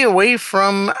Stay Away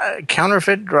from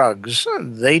Counterfeit Drugs.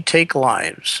 They Take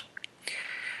Lives.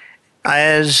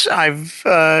 As I've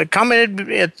commented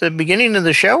at the beginning of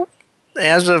the show,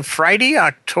 as of Friday,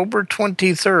 October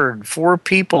 23rd, 4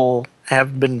 people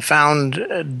have been found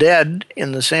dead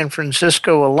in the San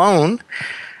Francisco alone,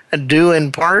 due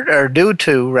to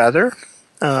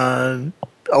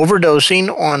overdosing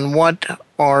on what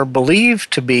are believed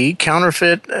to be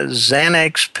counterfeit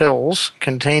Xanax pills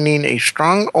containing a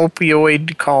strong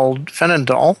opioid called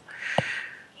fentanyl.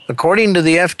 According to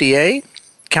the FDA,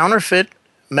 counterfeit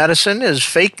medicine is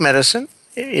fake medicine.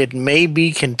 It may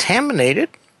be contaminated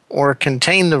or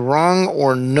contain the wrong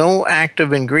or no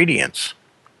active ingredients.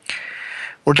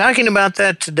 We're talking about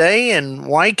that today and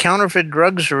why counterfeit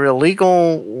drugs are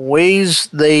illegal, ways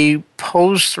they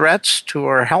pose threats to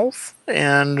our health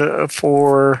and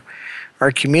for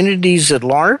our communities at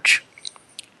large.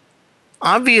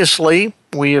 Obviously,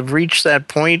 we have reached that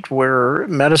point where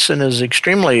medicine is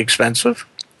extremely expensive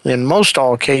in most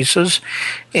all cases,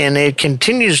 and it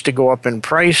continues to go up in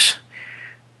price.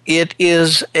 It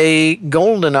is a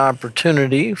golden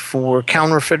opportunity for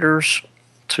counterfeiters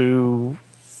to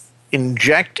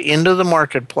inject into the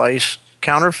marketplace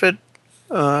counterfeit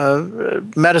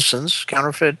medicines,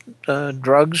 counterfeit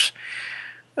drugs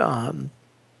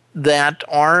that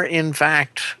are in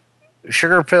fact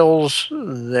sugar pills.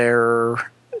 They're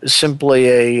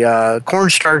simply a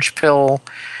cornstarch pill.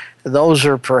 Those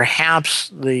are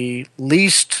perhaps the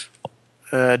least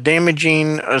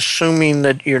damaging, assuming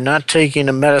that you're not taking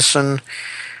a medicine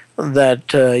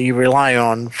that you rely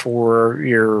on for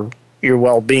your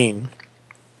well-being.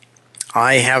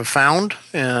 I have found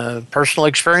personal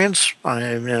experience,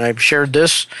 and I've shared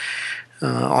this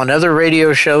On other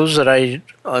radio shows that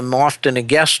I'm often a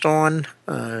guest on,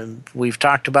 we've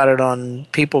talked about it on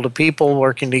People to People,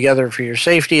 Working Together for Your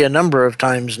Safety, a number of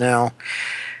times now.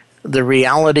 The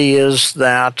reality is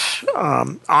that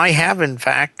I have, in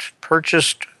fact,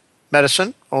 purchased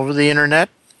medicine over the internet.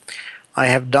 I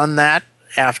have done that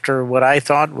after what I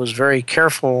thought was very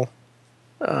careful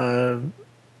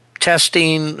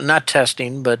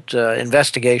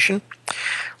investigation,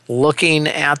 looking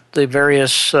at the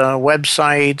various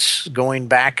websites, going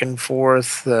back and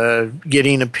forth,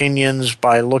 getting opinions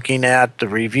by looking at the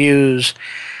reviews,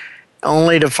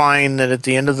 only to find that at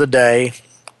the end of the day,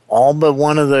 all but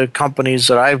one of the companies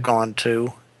that I've gone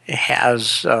to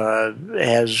has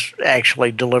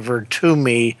actually delivered to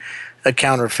me a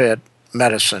counterfeit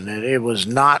medicine. It was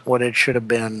not what it should have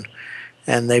been,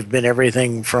 and they've been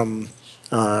everything from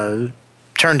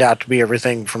turned out to be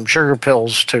everything from sugar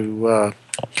pills to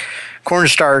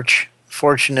cornstarch.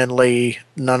 Fortunately,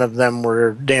 none of them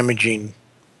were damaging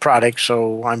products,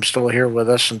 so I'm still here with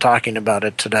us and talking about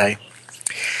it today.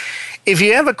 If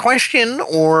you have a question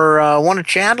or want to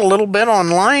chat a little bit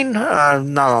online,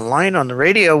 not online, on the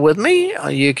radio with me,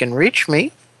 you can reach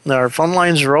me. Our phone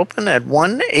lines are open at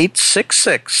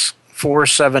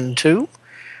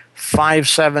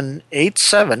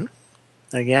 1-866-472-5787.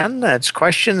 Again, that's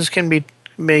questions can be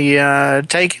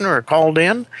taken or called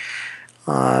in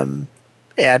at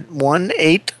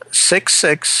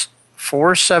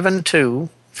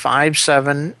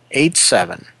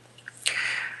 1-866-472-5787.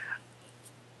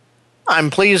 I'm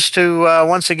pleased to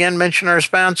once again mention our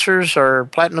sponsors. Our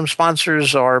platinum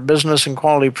sponsors are Business and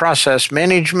Quality Process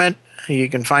Management. You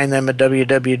can find them at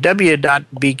www.bqpm.com.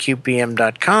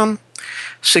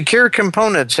 Secure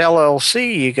Components,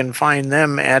 LLC. You can find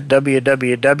them at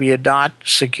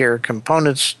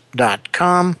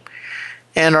www.securecomponents.com.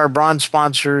 And our bronze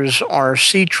sponsors are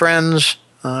C-Trends,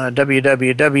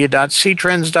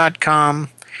 www.ctrends.com.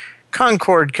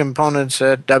 Concord Components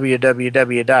at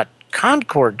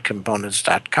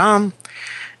www.concordcomponents.com.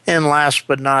 And last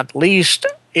but not least,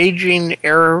 Aging,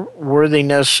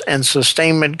 Airworthiness, and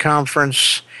Sustainment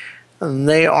Conference. And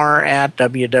they are at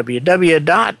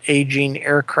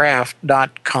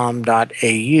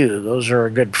www.agingaircraft.com.au. Those are our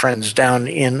good friends down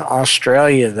in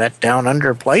Australia, that down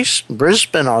under place,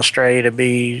 Brisbane, Australia to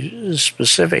be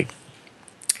specific.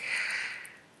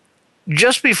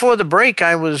 Just before the break,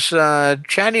 I was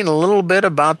chatting a little bit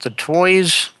about the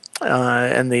toys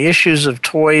and the issues of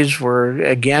toys.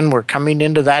 We're coming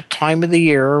into that time of the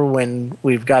year when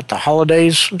we've got the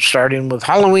holidays, starting with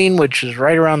Halloween, which is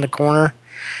right around the corner.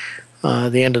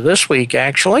 The end of this week,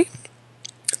 actually.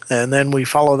 And then we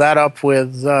follow that up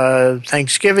with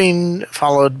Thanksgiving,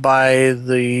 followed by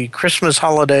the Christmas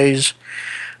holidays,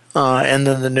 and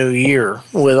then the New Year.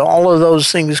 With all of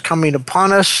those things coming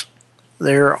upon us,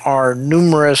 there are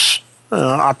numerous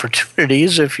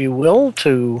opportunities, if you will,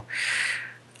 to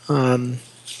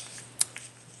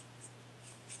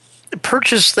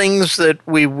purchase things that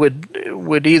we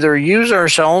would either use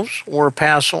ourselves or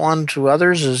pass on to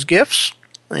others as gifts.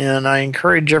 And I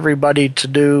encourage everybody to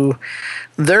do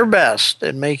their best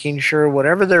at making sure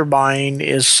whatever they're buying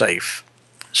is safe.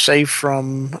 Safe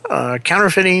from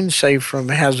counterfeiting, safe from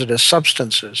hazardous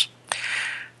substances.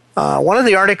 One of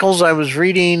the articles I was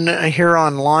reading here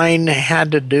online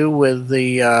had to do with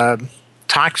the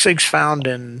toxics found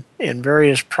in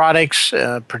various products,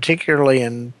 particularly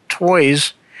in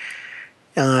toys.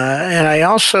 And I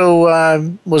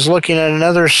also was looking at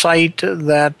another site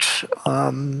that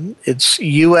it's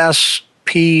uspirg.org.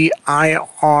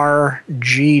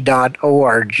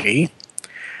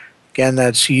 Again,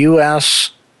 that's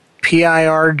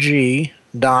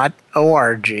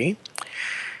uspirg.org.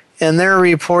 And they're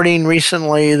reporting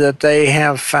recently that they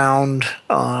have found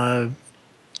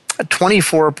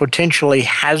 24 potentially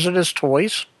hazardous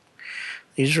toys.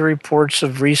 These are reports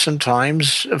of recent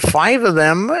times. 5 of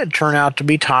them turn out to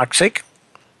be toxic.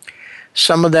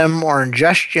 Some of them are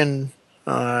ingestion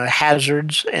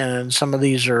hazards, and some of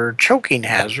these are choking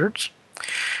hazards.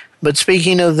 But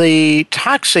speaking of the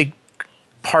toxic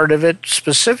part of it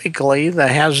specifically, the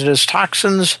hazardous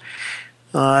toxins,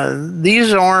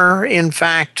 these are, in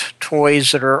fact,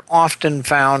 toys that are often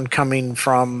found coming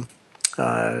from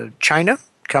China,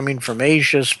 coming from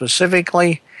Asia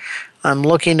specifically. I'm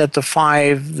looking at the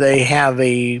 5. They have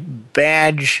a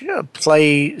badge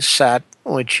play set,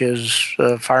 which is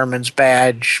a fireman's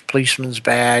badge, policeman's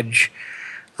badge,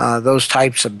 those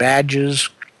types of badges.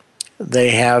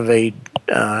 They have a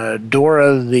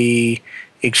Dora the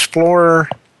Explorer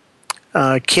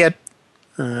kit.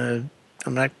 I'm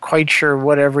not quite sure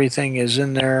what everything is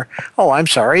in there. Oh, I'm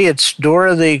sorry. It's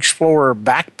Dora the Explorer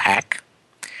backpack.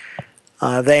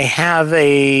 They have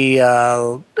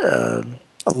a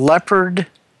leopard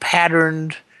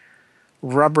patterned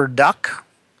rubber duck.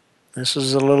 This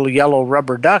is a little yellow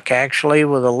rubber duck, actually,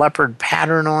 with a leopard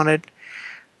pattern on it.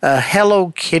 A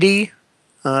Hello Kitty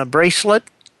bracelet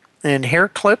and hair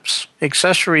clips,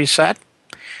 accessory set.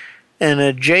 And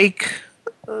a Jake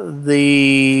in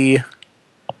the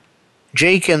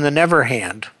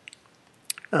Neverhand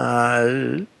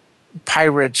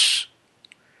pirates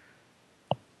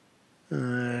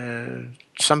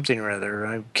something or other.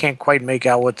 I can't quite make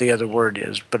out what the other word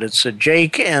is, but it's a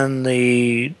Jake and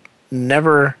the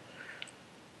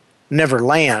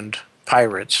Neverland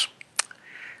pirates.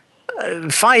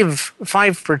 Five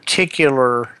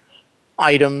particular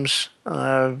items.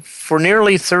 For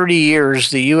nearly 30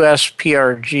 years, the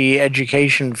USPRG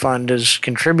Education Fund has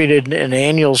contributed an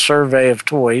annual survey of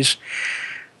toys,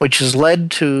 which has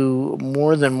led to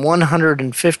more than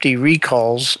 150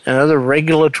 recalls and other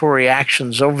regulatory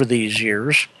actions over these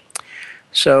years.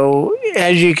 So,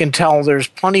 as you can tell, there's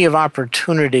plenty of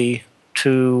opportunity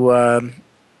to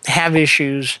have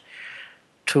issues,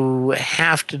 to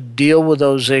have to deal with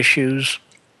those issues,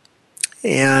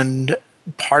 and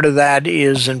part of that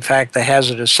is, in fact, the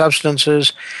hazardous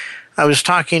substances. I was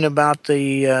talking about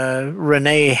the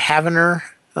Renee Havener,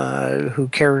 who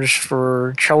cares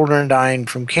for children dying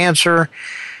from cancer,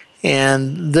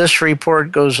 and this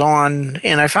report goes on,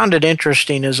 and I found it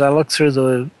interesting as I looked through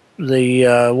the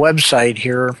website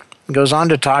here. It goes on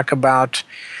to talk about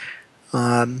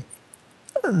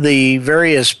the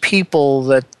various people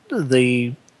that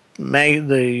the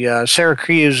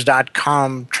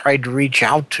Syracuse.com tried to reach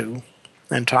out to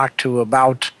and talk to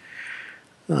about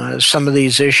some of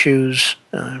these issues,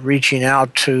 reaching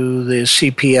out to the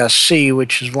CPSC,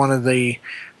 which is one of the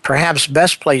perhaps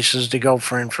best places to go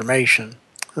for information,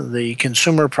 the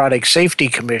Consumer Product Safety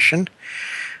Commission.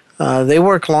 They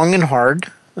work long and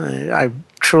hard. I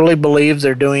truly believe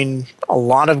they're doing a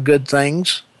lot of good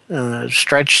things,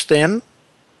 stretched thin,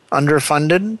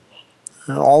 underfunded,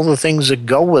 all the things that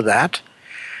go with that.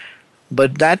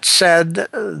 But that said,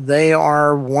 they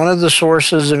are one of the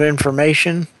sources of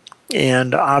information,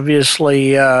 and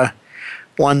obviously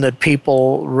one that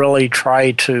people really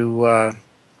try to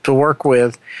work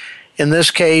with. In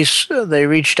this case, they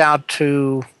reached out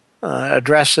to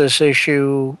address this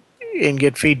issue and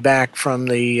get feedback from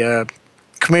the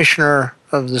commissioner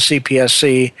of the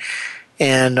CPSC,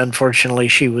 and unfortunately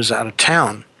she was out of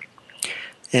town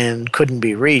and couldn't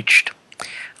be reached.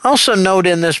 Also note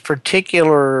in this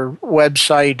particular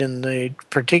website and the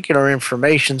particular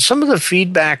information, some of the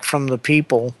feedback from the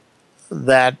people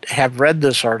that have read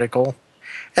this article,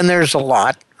 and there's a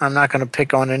lot. I'm not going to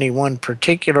pick on any one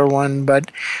particular one, but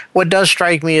what does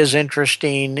strike me as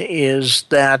interesting is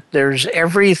that there's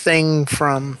everything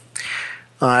from,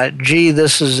 gee,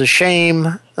 this is a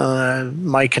shame,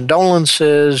 my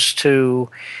condolences, to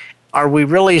are we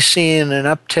really seeing an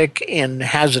uptick in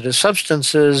hazardous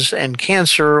substances and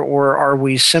cancer, or are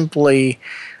we simply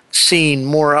seeing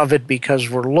more of it because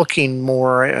we're looking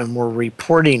more and we're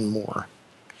reporting more?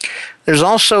 There's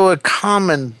also a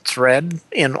common thread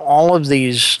in all of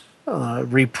these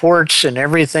reports and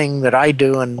everything that I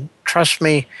do, and trust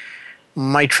me,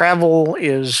 my travel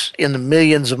is in the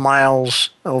millions of miles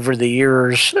over the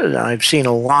years. I've seen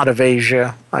a lot of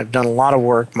Asia. I've done a lot of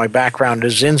work. My background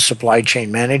is in supply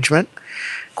chain management,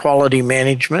 quality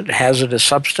management, hazardous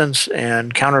substance,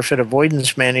 and counterfeit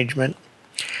avoidance management.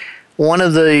 One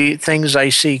of the things I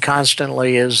see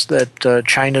constantly is that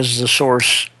China's the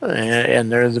source,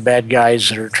 and they're the bad guys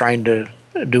that are trying to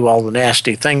do all the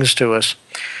nasty things to us.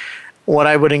 What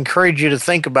I would encourage you to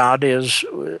think about is,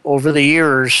 over the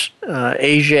years,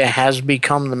 Asia has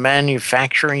become the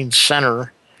manufacturing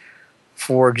center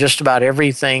for just about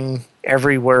everything,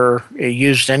 everywhere,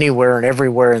 used anywhere and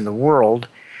everywhere in the world.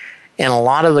 And a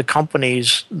lot of the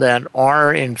companies that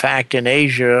are, in fact, in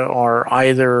Asia are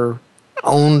either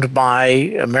owned by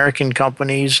American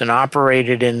companies and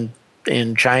operated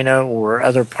in China or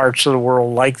other parts of the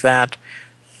world like that,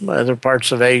 other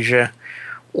parts of Asia,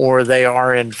 or they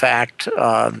are, in fact,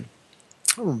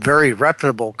 very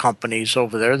reputable companies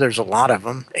over there. There's a lot of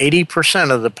them.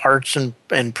 80% of the parts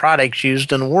and products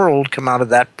used in the world come out of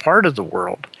that part of the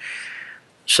world.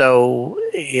 So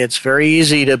it's very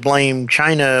easy to blame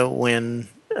China when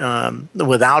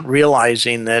without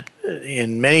realizing that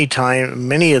in many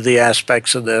of the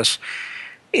aspects of this,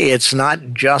 it's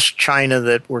not just China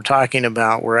that we're talking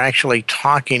about. We're actually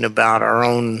talking about our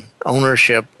own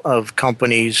ownership of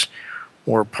companies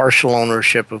or partial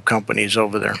ownership of companies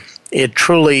over there. It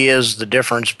truly is the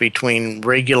difference between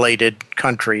regulated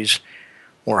countries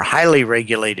or highly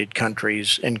regulated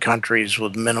countries and countries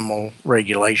with minimal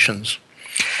regulations.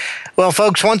 Well,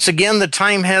 folks, once again, the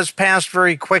time has passed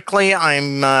very quickly.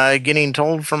 I'm getting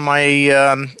told from my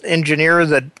engineer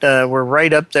that we're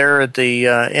right up there at the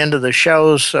end of the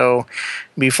show. So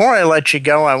before I let you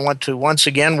go, I want to once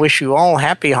again wish you all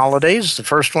happy holidays. The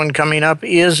first one coming up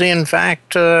is, in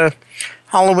fact,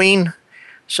 Halloween.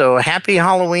 So happy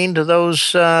Halloween to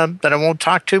those that I won't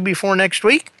talk to before next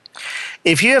week.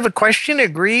 If you have a question,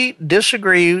 disagree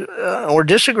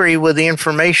with the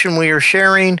information we are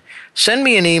sharing, send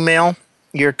me an email,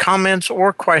 your comments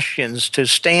or questions to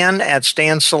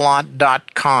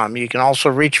stan@stansalot.com. You can also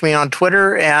reach me on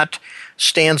Twitter at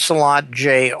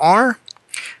 @StanSalotJR.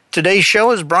 Today's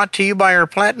show is brought to you by our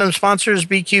platinum sponsors,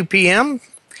 BQPM,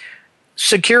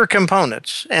 Secure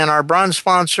Components, and our bronze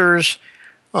sponsors,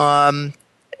 Aging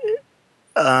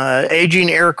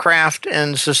Aircraft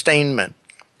and Sustainment.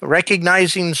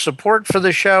 Recognizing support for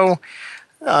the show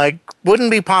wouldn't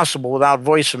be possible without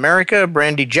Voice America.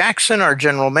 Brandy Jackson, our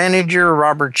general manager,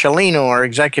 Robert Cellino, our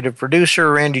executive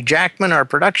producer, Randy Jackman, our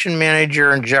production manager,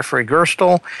 and Jeffrey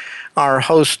Gerstel, our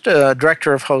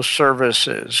director of host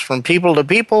services. From People to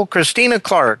People, Christina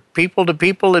Clark, People to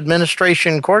People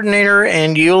administration coordinator,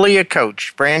 and Yulia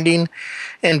Coach, branding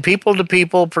and People to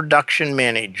People production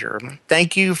manager.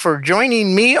 Thank you for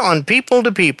joining me on People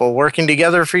to People, working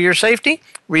together for your safety.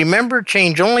 Remember,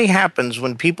 change only happens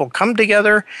when people come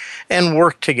together and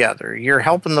work together. You're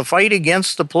helping the fight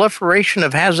against the proliferation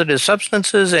of hazardous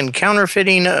substances, and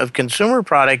counterfeiting of consumer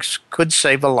products could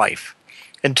save a life.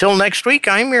 Until next week,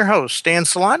 I'm your host, Stan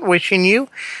Salot, wishing you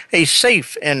a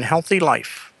safe and healthy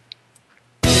life.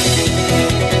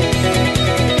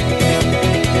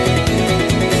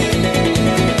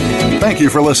 Thank you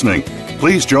for listening.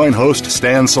 Please join host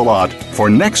Stan Salot for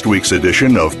next week's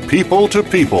edition of People to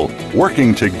People,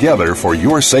 working together for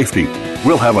your safety.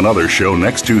 We'll have another show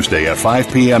next Tuesday at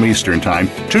 5 p.m. Eastern Time,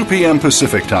 2 p.m.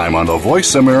 Pacific Time on the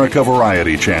Voice America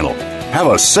Variety Channel. Have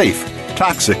a safe,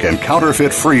 toxic, and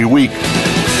counterfeit-free week.